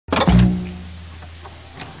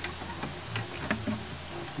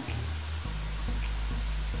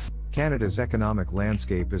Canada's economic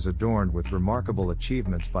landscape is adorned with remarkable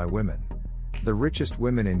achievements by women. The richest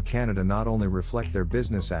women in Canada not only reflect their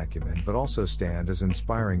business acumen but also stand as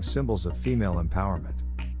inspiring symbols of female empowerment.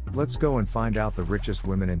 Let's go and find out the richest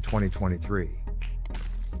women in 2023.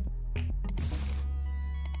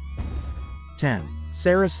 10.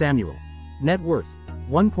 Sarah Samuel. Net worth,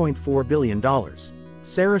 $1.4 billion.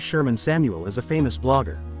 Sarah Sherman Samuel is a famous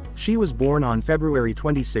blogger. She was born on February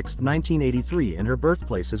 26, 1983 and her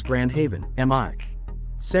birthplace is Grand Haven, MI.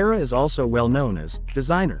 Sarah is also well known as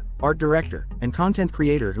designer, art director, and content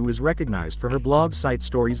creator who is recognized for her blog site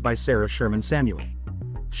Stories by Sarah Sherman Samuel.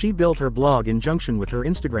 She built her blog in conjunction with her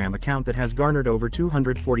Instagram account that has garnered over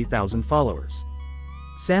 240,000 followers.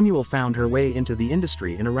 Samuel found her way into the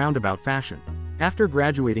industry in a roundabout fashion. After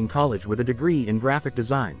graduating college with a degree in graphic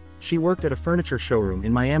design, she worked at a furniture showroom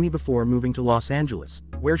in Miami before moving to Los Angeles,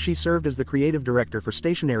 where she served as the creative director for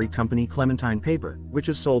stationery company Clementine Paper, which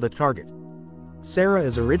is sold at Target. Sarah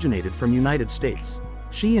is originated from United States.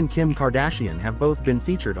 She and Kim Kardashian have both been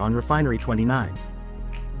featured on Refinery 29.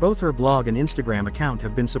 Both her blog and Instagram account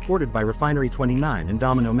have been supported by Refinery 29 and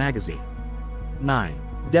Domino magazine. 9.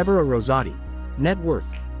 Deborah Rosati. Net worth,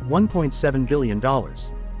 $1.7 billion.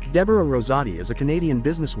 Deborah Rosati is a Canadian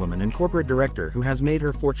businesswoman and corporate director who has made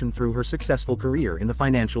her fortune through her successful career in the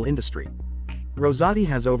financial industry. Rosati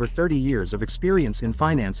has over 30 years of experience in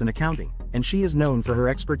finance and accounting, and she is known for her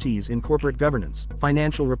expertise in corporate governance,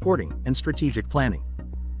 financial reporting, and strategic planning.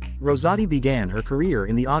 Rosati began her career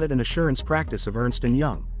in the audit and assurance practice of Ernst &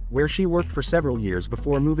 Young, where she worked for several years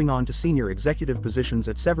before moving on to senior executive positions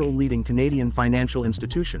at several leading Canadian financial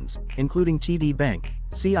institutions, including TD Bank,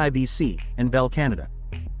 CIBC, and Bell Canada.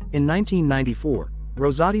 In 1994,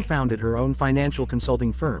 Rosati founded her own financial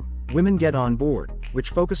consulting firm, Women Get On Board, which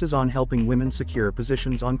focuses on helping women secure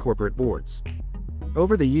positions on corporate boards.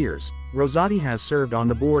 Over the years, Rosati has served on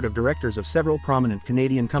the board of directors of several prominent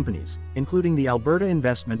Canadian companies, including the Alberta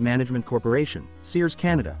Investment Management Corporation, Sears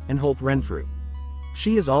Canada, and Holt Renfrew.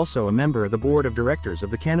 She is also a member of the board of directors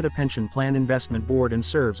of the Canada Pension Plan Investment Board and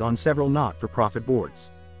serves on several not-for-profit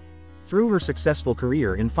boards. Through her successful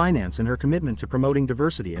career in finance and her commitment to promoting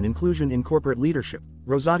diversity and inclusion in corporate leadership,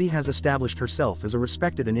 Rosati has established herself as a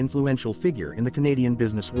respected and influential figure in the Canadian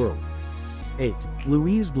business world. 8.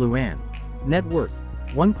 Louise Blouin. Net worth,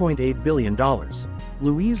 $1.8 billion.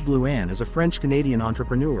 Louise Blouin is a French-Canadian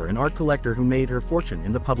entrepreneur and art collector who made her fortune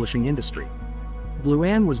in the publishing industry.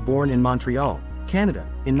 Blouin was born in Montreal, Canada,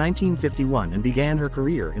 in 1951 and began her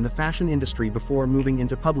career in the fashion industry before moving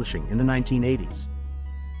into publishing in the 1980s.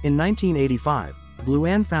 In 1985,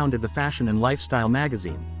 Blouin founded the fashion and lifestyle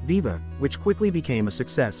magazine, Viva, which quickly became a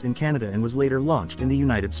success in Canada and was later launched in the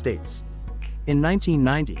United States. In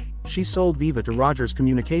 1990, she sold Viva to Rogers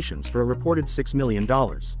Communications for a reported $6 million.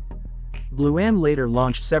 Blouin later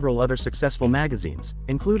launched several other successful magazines,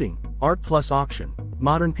 including Art Plus Auction,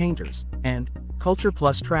 Modern Painters, and Culture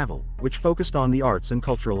Plus Travel, which focused on the arts and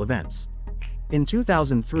cultural events. In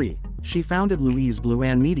 2003, she founded Louise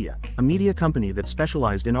Blouin Media, a media company that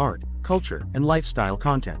specialized in art, culture, and lifestyle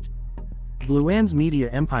content. Blouin's media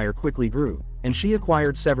empire quickly grew, and she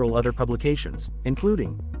acquired several other publications,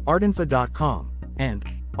 including artinfo.com and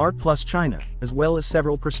Art Plus China, as well as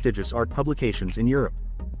several prestigious art publications in Europe.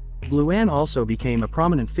 Blouin also became a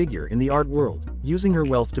prominent figure in the art world, using her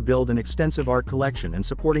wealth to build an extensive art collection and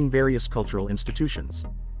supporting various cultural institutions.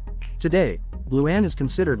 Today, Blouin is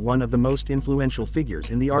considered one of the most influential figures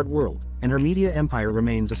in the art world, and her media empire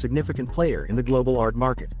remains a significant player in the global art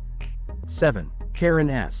market. 7. Karen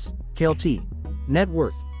S. Kelty. Net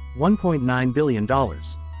worth, $1.9 billion.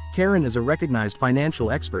 Karen is a recognized financial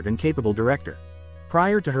expert and capable director.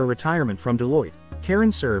 Prior to her retirement from Deloitte,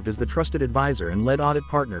 Karen served as the trusted advisor and lead audit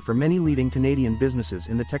partner for many leading Canadian businesses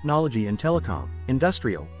in the technology and telecom,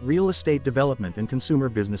 industrial, real estate development and consumer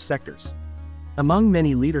business sectors. Among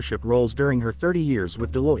many leadership roles during her 30 years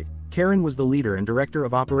with Deloitte, Karen was the leader and director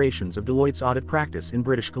of operations of Deloitte's audit practice in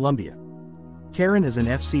British Columbia. Karen is an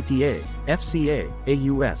FCPA, FCA,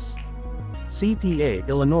 AUS, CPA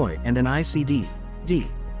Illinois and an ICD-D.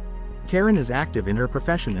 Karen is active in her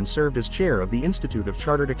profession and served as chair of the Institute of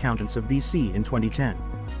Chartered Accountants of BC in 2010.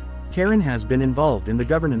 Karen has been involved in the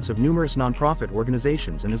governance of numerous nonprofit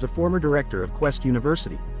organizations and is a former director of Quest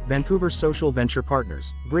University, Vancouver Social Venture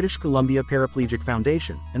Partners, British Columbia Paraplegic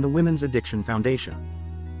Foundation, and the Women's Addiction Foundation.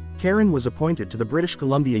 Karen was appointed to the British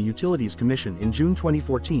Columbia Utilities Commission in June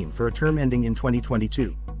 2014 for a term ending in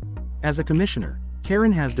 2022. As a commissioner,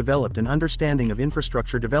 Karen has developed an understanding of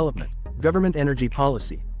infrastructure development, government energy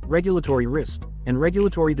policy, regulatory risk, and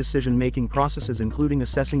regulatory decision-making processes including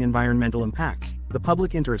assessing environmental impacts, the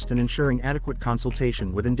public interest and ensuring adequate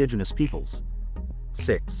consultation with Indigenous peoples.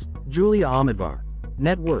 6. Julia Ahmedvar.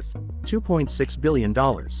 Net worth, $2.6 billion.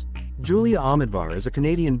 Julia Ahmedvar is a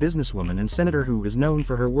Canadian businesswoman and senator who is known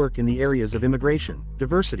for her work in the areas of immigration,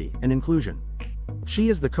 diversity, and inclusion. She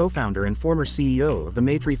is the co-founder and former CEO of the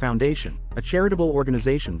Maitre Foundation, a charitable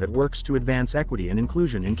organization that works to advance equity and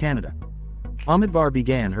inclusion in Canada. Ahmedvar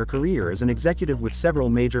began her career as an executive with several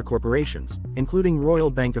major corporations, including Royal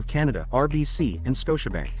Bank of Canada (RBC) and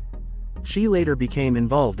Scotiabank. She later became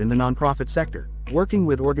involved in the nonprofit sector, working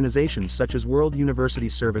with organizations such as World University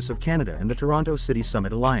Service of Canada and the Toronto City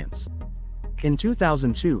Summit Alliance. In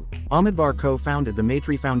 2002, Ahmedvar co-founded the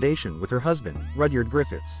Maitre Foundation with her husband, Rudyard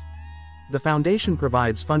Griffiths. The foundation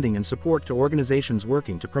provides funding and support to organizations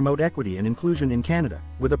working to promote equity and inclusion in Canada,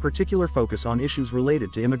 with a particular focus on issues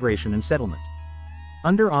related to immigration and settlement.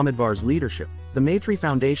 Under Ahmedvar's leadership, the Maitre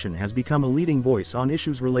Foundation has become a leading voice on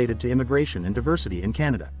issues related to immigration and diversity in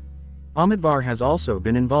Canada. Ahmedvar has also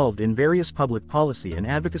been involved in various public policy and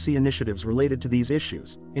advocacy initiatives related to these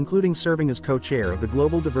issues, including serving as co-chair of the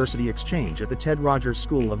Global Diversity Exchange at the Ted Rogers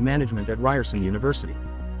School of Management at Ryerson University.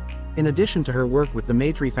 In addition to her work with the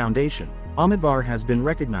Maitre Foundation, Ahmedvar has been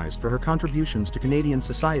recognized for her contributions to Canadian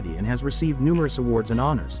society and has received numerous awards and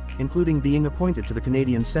honors, including being appointed to the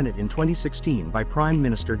Canadian Senate in 2016 by Prime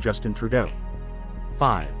Minister Justin Trudeau.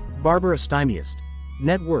 5. Barbara Stymiest.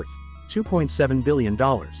 Net worth, $2.7 billion.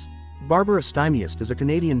 Barbara Stymiest is a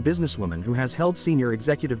Canadian businesswoman who has held senior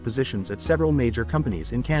executive positions at several major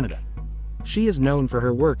companies in Canada. She is known for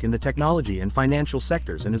her work in the technology and financial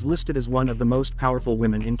sectors and is listed as one of the most powerful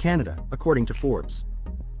women in Canada, according to Forbes.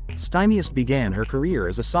 Stymiest began her career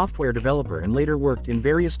as a software developer and later worked in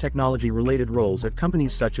various technology-related roles at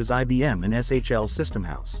companies such as IBM and SHL System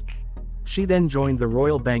House. She then joined the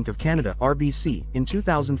Royal Bank of Canada (RBC) in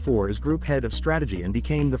 2004 as Group Head of Strategy and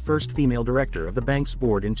became the first female director of the bank's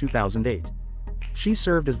board in 2008. She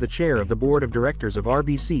served as the chair of the board of directors of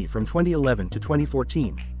RBC from 2011 to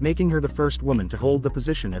 2014, making her the first woman to hold the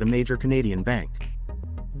position at a major Canadian bank.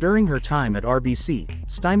 During her time at RBC,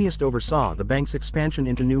 Stymiest oversaw the bank's expansion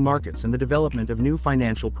into new markets and the development of new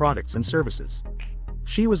financial products and services.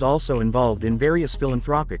 She was also involved in various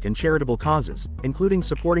philanthropic and charitable causes, including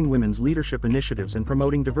supporting women's leadership initiatives and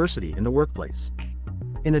promoting diversity in the workplace.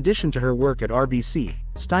 In addition to her work at RBC,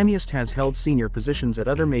 Stymiest has held senior positions at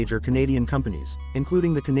other major Canadian companies,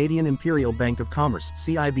 including the Canadian Imperial Bank of Commerce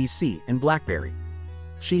 (CIBC) and BlackBerry.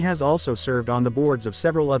 She has also served on the boards of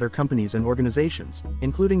several other companies and organizations,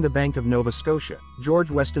 including the Bank of Nova Scotia,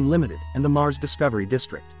 George Weston Limited, and the Mars Discovery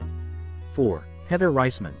District. 4. Heather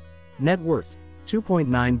Reisman. Net worth,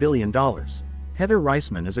 $2.9 billion. Heather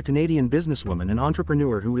Reisman is a Canadian businesswoman and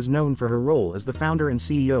entrepreneur who is known for her role as the founder and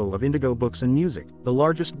CEO of Indigo Books and Music, the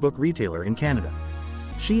largest book retailer in Canada.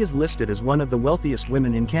 She is listed as one of the wealthiest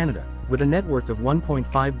women in Canada, with a net worth of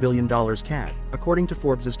 $1.5 billion CAD, according to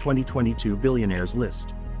Forbes' 2022 billionaires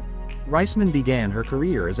list. Reisman began her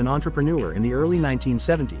career as an entrepreneur in the early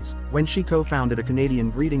 1970s, when she co-founded a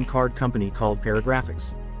Canadian greeting card company called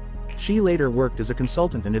Paragraphics. She later worked as a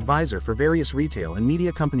consultant and advisor for various retail and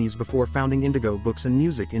media companies before founding Indigo Books and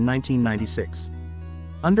Music in 1996.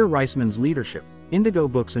 Under Reisman's leadership, Indigo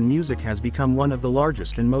Books and Music has become one of the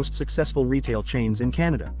largest and most successful retail chains in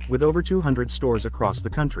Canada, with over 200 stores across the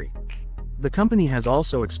country. The company has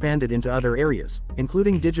also expanded into other areas,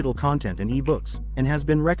 including digital content and e-books, and has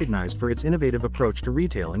been recognized for its innovative approach to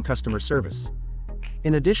retail and customer service.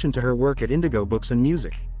 In addition to her work at Indigo Books and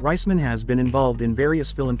Music, Reisman has been involved in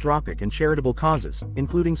various philanthropic and charitable causes,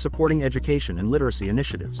 including supporting education and literacy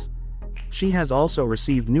initiatives. She has also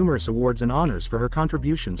received numerous awards and honors for her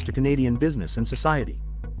contributions to Canadian business and society.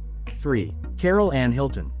 3. Carol Ann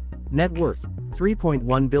Hilton. Net worth,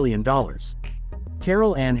 $3.1 billion.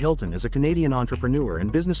 Carol Ann Hilton is a Canadian entrepreneur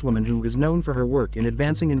and businesswoman who is known for her work in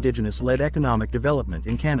advancing Indigenous-led economic development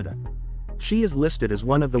in Canada. She is listed as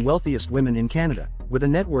one of the wealthiest women in Canada, with a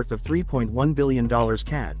net worth of $3.1 billion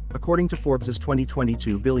CAD, according to Forbes'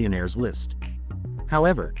 2022 billionaires list.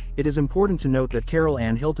 However, it is important to note that Carol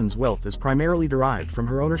Ann Hilton's wealth is primarily derived from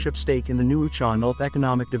her ownership stake in the New-Ucha-Nulth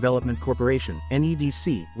Economic Development Corporation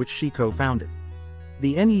 (NEDC), which she co-founded.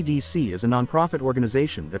 The NEDC is a nonprofit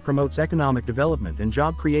organization that promotes economic development and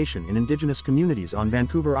job creation in Indigenous communities on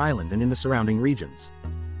Vancouver Island and in the surrounding regions.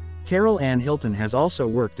 Carol Ann Hilton has also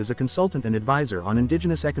worked as a consultant and advisor on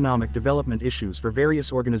Indigenous economic development issues for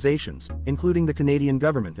various organizations, including the Canadian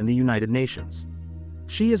government and the United Nations.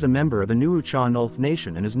 She is a member of the New-Ucha-Nulth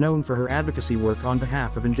Nation and is known for her advocacy work on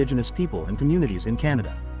behalf of Indigenous people and communities in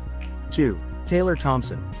Canada. 2. Taylor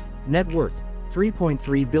Thomson. Net worth,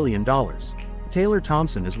 $3.3 billion. Taylor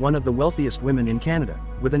Thomson is one of the wealthiest women in Canada,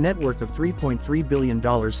 with a net worth of $3.3 billion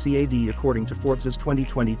CAD according to Forbes'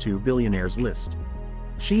 2022 billionaires list.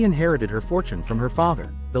 She inherited her fortune from her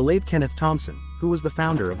father, the late Kenneth Thomson, who was the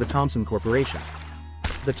founder of the Thomson Corporation.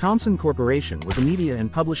 The Thomson Corporation was a media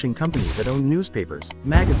and publishing company that owned newspapers,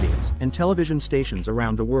 magazines, and television stations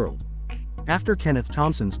around the world. After Kenneth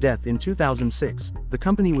Thomson's death in 2006, the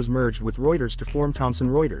company was merged with Reuters to form Thomson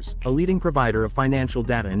Reuters, a leading provider of financial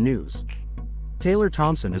data and news. Taylor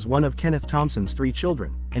Thomson is one of Kenneth Thomson's 3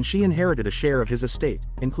 children, and she inherited a share of his estate,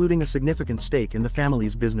 including a significant stake in the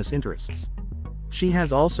family's business interests. She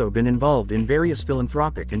has also been involved in various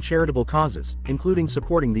philanthropic and charitable causes, including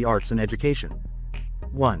supporting the arts and education.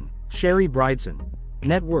 1. Sherry Brydson.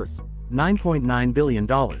 Net worth: $9.9 billion.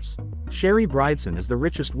 Sherry Brydson is the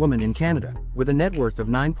richest woman in Canada, with a net worth of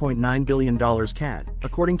 $9.9 billion CAD,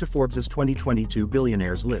 according to Forbes' 2022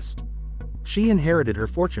 billionaires list. She inherited her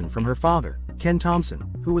fortune from her father, Ken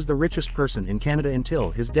Thomson, who was the richest person in Canada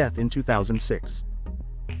until his death in 2006.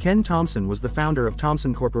 Ken Thomson was the founder of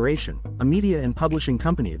Thomson Corporation, a media and publishing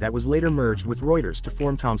company that was later merged with Reuters to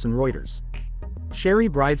form Thomson Reuters. Sherry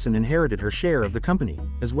Brydson inherited her share of the company,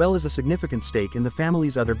 as well as a significant stake in the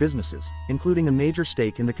family's other businesses, including a major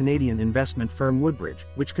stake in the Canadian investment firm Woodbridge,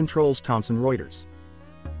 which controls Thomson Reuters.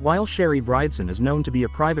 While Sherry Brydson is known to be a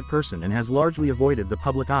private person and has largely avoided the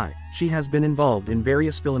public eye, she has been involved in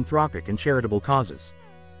various philanthropic and charitable causes.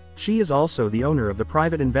 She is also the owner of the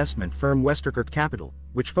private investment firm Westerkirk Capital,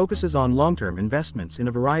 which focuses on long-term investments in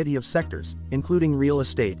a variety of sectors, including real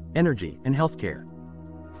estate, energy, and healthcare.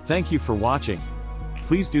 Thank you for watching.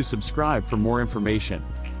 Please do subscribe for more information.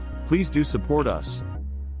 Please do support us.